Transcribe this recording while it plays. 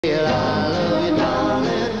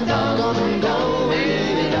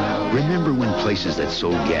Remember when places that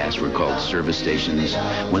sold gas were called service stations,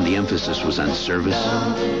 when the emphasis was on service?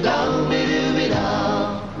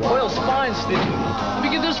 Oil's fine, Steve. Let me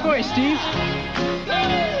get this for you, Steve.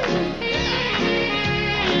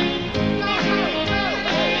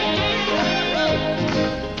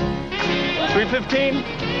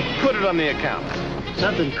 $3.15. Put it on the account.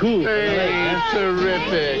 Something cool. Hey,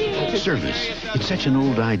 terrific. Service. It's such an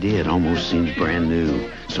old idea, it almost seems brand new.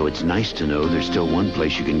 So it's nice to know there's still one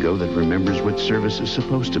place you can go that remembers what service is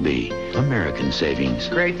supposed to be. American Savings.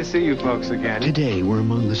 Great to see you folks again. Today, we're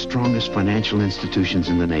among the strongest financial institutions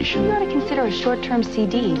in the nation. You ought to consider a short-term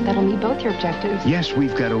CD that'll meet both your objectives. Yes,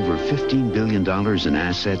 we've got over $15 billion in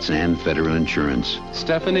assets and federal insurance.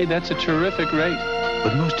 Stephanie, that's a terrific rate.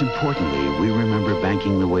 But most importantly, we remember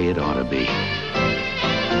banking the way it ought to be.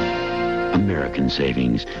 American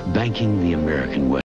Savings, banking the American way.